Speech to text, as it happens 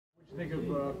Think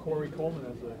of Corey Coleman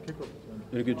as a kicker return.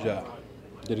 Did a good job.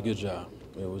 Did a good job.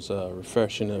 It was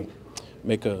refreshing to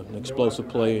make an explosive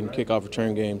play in kickoff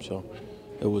return game. So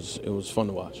it was fun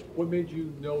to watch. What made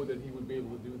you know that he would be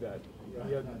able to do that?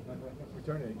 He had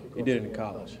returned it. He did it in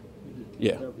college.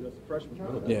 Yeah. That's a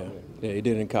freshman. Yeah, he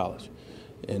did it in college,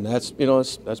 and that's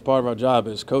that's part of our job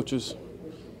as coaches.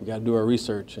 We got to do our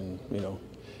research, and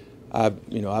I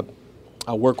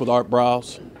work with Art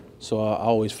Browse, so I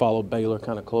always followed Baylor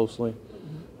kind of closely.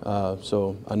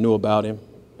 So I knew about him,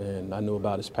 and I knew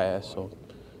about his past. So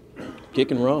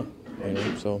kick and run,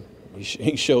 so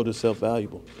he showed himself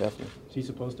valuable, definitely. Is he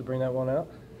supposed to bring that one out?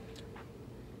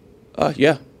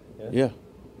 Yeah.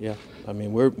 I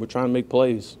mean, we're trying to make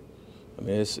plays. I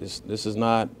mean, this is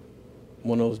not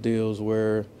one of those deals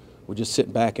where we're just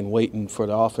sitting back and waiting for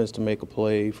the offense to make a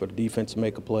play, for the defense to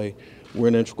make a play. We're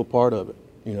an integral part of it,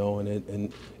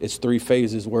 and it's three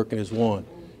phases working as one,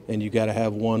 and you got to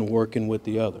have one working with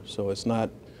the other. So it's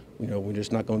not, we're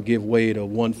just not going to give way to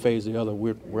one phase or the other.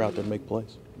 We're out there to make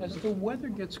plays. As the weather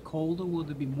gets colder, will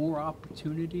there be more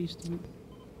opportunities to?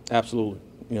 Absolutely.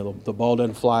 The ball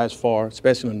doesn't fly as far,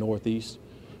 especially in the Northeast.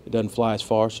 It doesn't fly as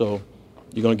far, so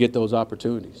you're going to get those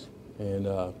opportunities. And,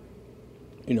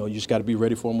 you just got to be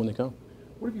ready for them when they come.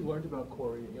 What have you learned about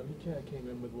Corey? He kind of came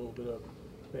in with a little bit of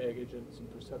baggage and some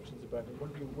perceptions about him. What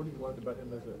have you learned about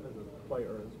him as a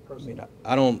player, as a person?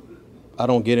 I mean, I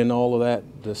don't get into all of that,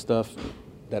 the stuff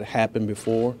that happened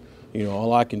before.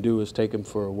 All I can do is take him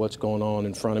for what's going on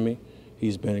in front of me.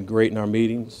 He's been great in our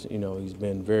meetings. He's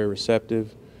been very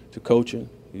receptive to coaching.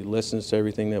 He listens to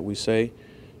everything that we say,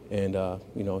 and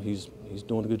he's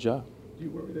doing a good job. Do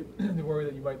you worry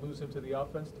that you might lose him to the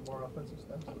offense, to more offensive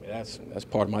steps? I mean, that's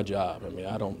part of my job. I mean,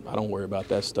 I don't worry about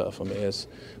that stuff. I mean,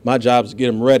 my job is to get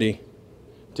him ready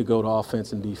to go to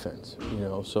offense and defense.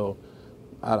 So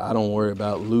I don't worry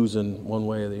about losing one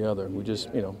way or the other. We just,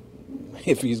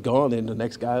 if he's gone, then the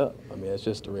next guy up. I mean, that's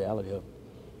just the reality of it.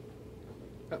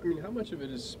 I mean, how much of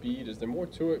it is speed? Is there more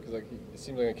to it? Because it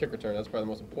seems like a kick return, that's probably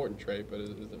the most important trait. But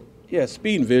is there? Yeah,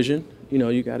 speed and vision.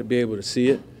 You got to be able to see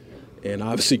it, and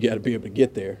obviously you got to be able to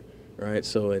get there, right?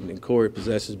 So, and Corey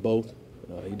possesses both.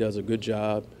 He does a good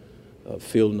job of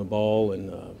fielding the ball,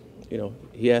 and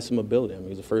he has some ability. I mean,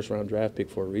 he's a first-round draft pick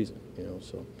for a reason.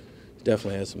 So he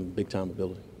definitely has some big-time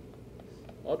ability.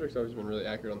 Aldrich's always been really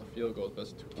accurate on the field goals, but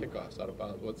it's 2 kickoffs out of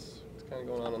bounds. What's kind of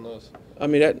going on those? I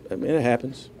mean, it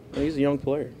happens. I mean, he's a young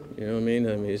player. You know what I mean?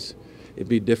 It'd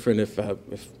be different if I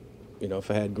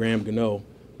had Graham Gano,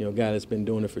 a guy that's been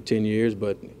doing it for 10 years.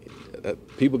 But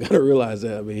people got to realize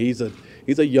that. I mean, he's a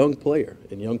young player,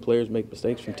 and young players make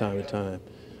mistakes from time to time.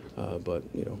 But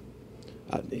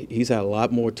he's had a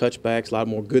lot more touchbacks, a lot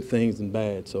more good things than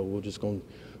bad. So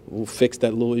we'll fix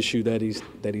that little issue that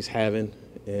he's having,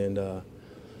 and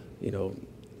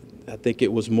I think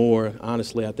it was more,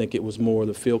 honestly,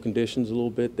 the field conditions a little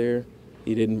bit there.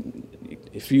 He didn't.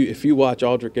 If you watch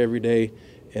Aldrich every day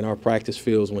in our practice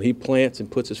fields, when he plants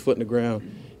and puts his foot in the ground,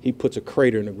 he puts a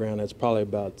crater in the ground that's probably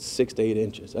about 6 to 8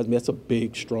 inches. I mean, that's a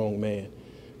big, strong man,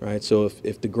 right? So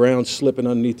if the ground's slipping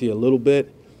underneath you a little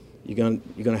bit, you're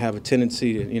gonna have a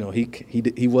tendency to,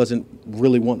 he wasn't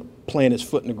really planting his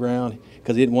foot in the ground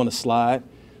because he didn't want to slide,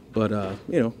 but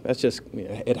that's just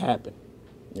it happened,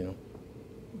 How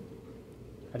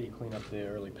do you clean up the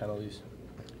early penalties?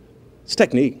 It's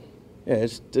technique. Yeah,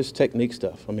 it's just technique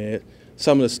stuff. I mean,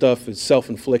 some of the stuff is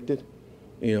self-inflicted.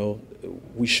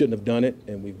 We shouldn't have done it,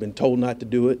 and we've been told not to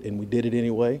do it, and we did it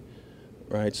anyway,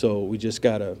 right? So we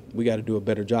gotta do a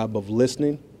better job of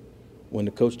listening when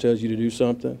the coach tells you to do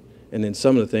something, and then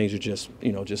some of the things are just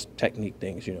technique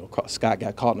things. Scott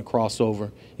got caught in a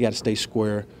crossover. You got to stay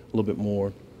square a little bit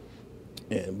more.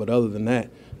 But other than that,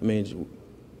 I mean,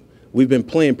 we've been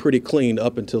playing pretty clean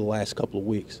up until the last couple of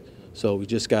weeks. So we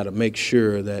just got to make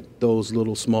sure that those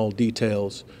little small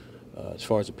details, as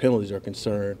far as the penalties are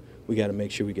concerned, we got to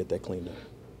make sure we get that cleaned up.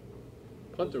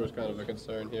 Punter was kind of a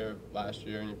concern here last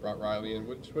year, and you brought Riley in.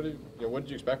 What did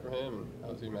you expect from him, and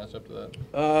how does he match up to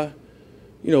that?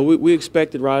 We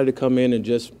expected Riley to come in and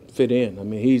just fit in. I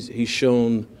mean, he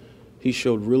showed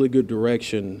really good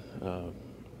direction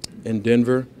in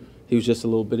Denver. He was just a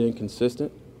little bit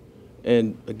inconsistent.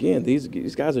 And again,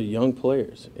 these guys are young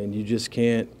players, and you just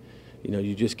can't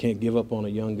give up on a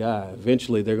young guy.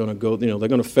 Eventually, they're going to go. They're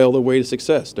going to fail their way to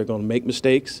success. They're going to make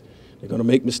mistakes. They're going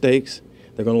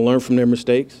to learn from their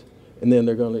mistakes, and then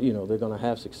they're going to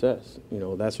have success.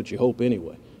 That's what you hope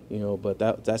anyway. But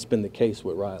that's been the case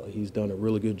with Riley. He's done a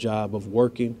really good job of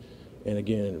working, and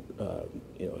again,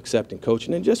 accepting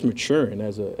coaching and just maturing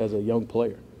as a young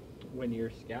player. When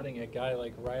you're scouting a guy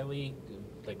like Riley,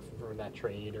 like for that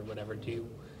trade or whatever, do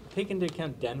take into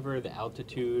account Denver, the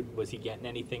altitude? Was he getting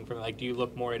anything from, like, do you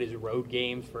look more at his road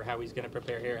games for how he's going to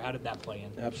prepare here? How did that play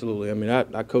in? Absolutely. I mean,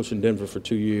 I coached in Denver for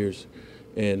 2 years,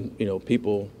 and,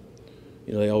 people,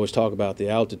 they always talk about the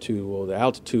altitude. Well, the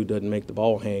altitude doesn't make the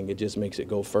ball hang. It just makes it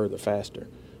go further, faster.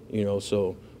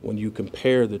 So when you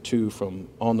compare the two from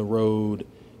on the road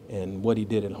and what he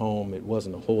did at home, it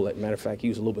wasn't a whole lot. Matter of fact, he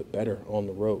was a little bit better on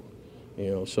the road,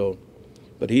 so.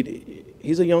 But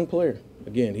he's a young player.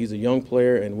 Again, he's a young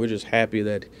player, and we're just happy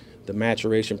that the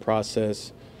maturation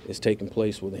process is taking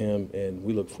place with him, and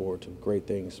we look forward to great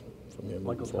things from him.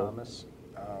 Michael moving forward. Thomas,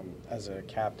 as a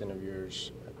captain of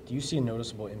yours, do you see a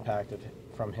noticeable impact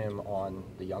from him on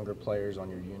the younger players on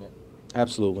your unit?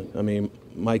 Absolutely. I mean,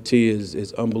 Mike T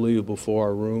is unbelievable for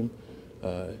our room.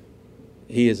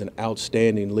 He is an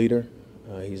outstanding leader.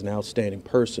 He's an outstanding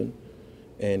person.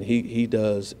 And he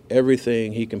does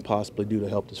everything he can possibly do to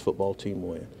help this football team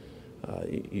win.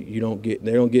 They don't get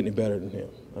any better than him.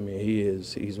 I mean,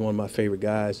 he's one of my favorite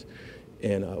guys,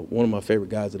 and one of my favorite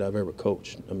guys that I've ever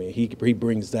coached. I mean, he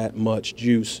brings that much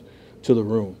juice to the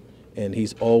room, and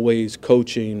he's always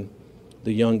coaching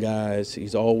the young guys.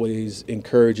 He's always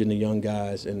encouraging the young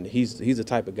guys, and he's the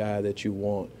type of guy that you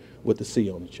want with the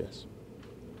C on the chest.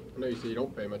 I know you say you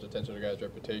don't pay much attention to the guy's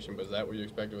reputation, but is that what you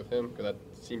expected with him? Because that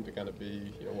seemed to kind of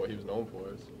be, what he was known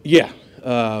for. Yeah,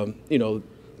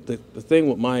 the thing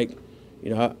with Mike,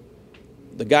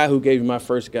 the guy who gave me my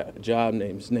first job,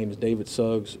 his name is David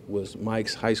Suggs, was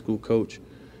Mike's high school coach,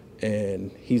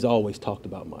 and he's always talked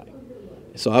about Mike.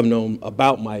 So I've known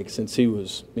about Mike since he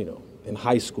was, in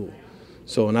high school.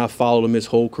 So, and I followed him his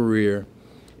whole career,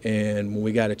 and when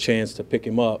we got a chance to pick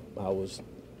him up, I was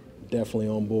definitely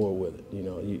on board with it.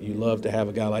 You love to have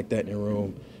a guy like that in your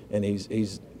room, and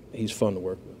he's fun to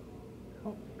work with.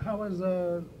 How has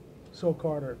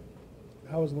Carter,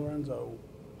 how has Lorenzo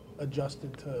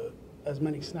adjusted to as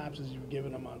many snaps as you've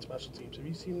given him on special teams? Have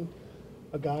you seen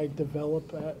a guy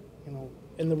develop at,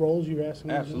 in the roles you're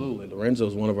asking him? Absolutely.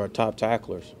 Lorenzo's one of our top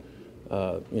tacklers.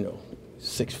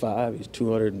 6'5", he's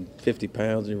 250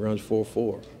 pounds, and he runs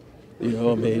 4.4.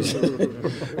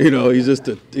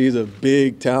 He's a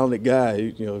big, talented guy.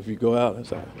 If you go out,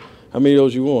 it's like, how many of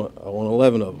those you want? I want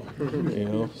 11 of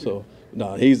them. So,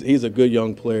 no, he's a good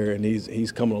young player, and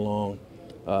he's coming along.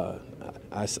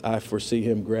 I foresee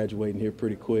him graduating here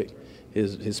pretty quick.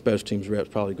 His special teams reps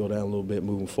probably go down a little bit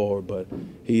moving forward, but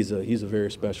he's a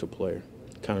very special player.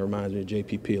 Kind of reminds me of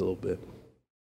JPP a little bit.